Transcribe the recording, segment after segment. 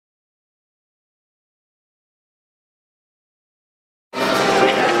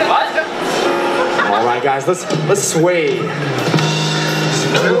right, guys, let's sway.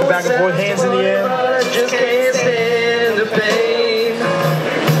 Moving back and forth, hands in the air. Just can't stand the pain.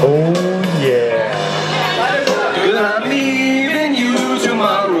 Oh yeah. I'm leaving you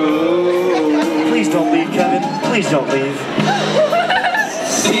tomorrow. Please don't leave, Kevin. Please don't leave.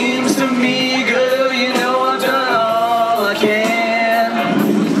 Seems to me, girl, you know I've done all I can.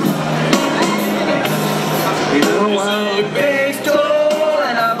 You know I beg, stole,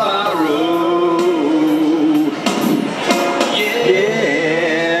 and I borrow.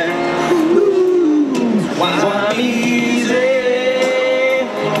 Yeah. Why I'm easy.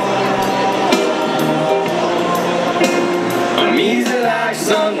 I'm easy like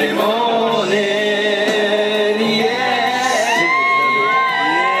Sunday morning.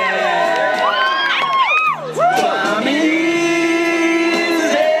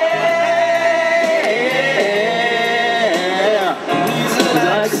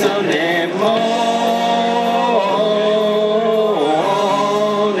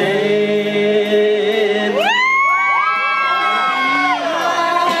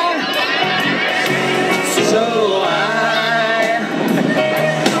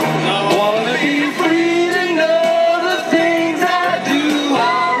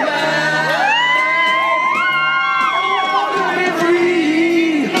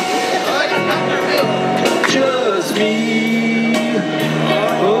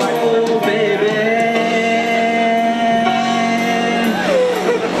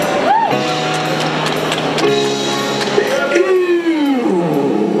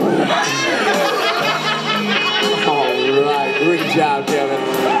 Great job, Kevin.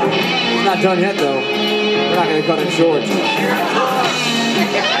 It's not done yet, though. We're not going to cut it short. The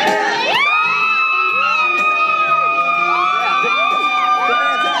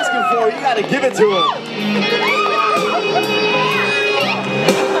man's asking for it. You got to give it to him.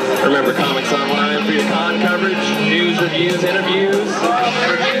 Remember ComicsOnline for your con coverage, news, reviews, interviews,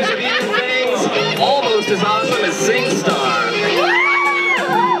 reviews of your things, almost as awesome as SingStar.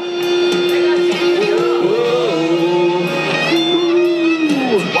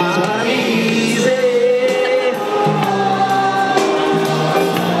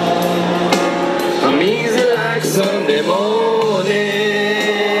 Sunday morning,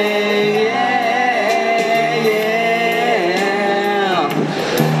 yeah, yeah.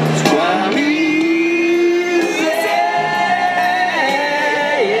 I'm easy,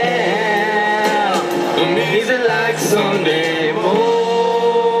 yeah. I'm easy like Sunday morning.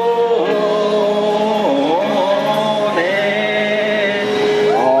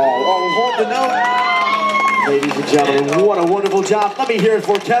 Oh, hold the note. Ladies and gentlemen, what a wonderful job. Let me hear it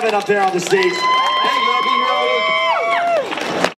for Kevin up there on the stage.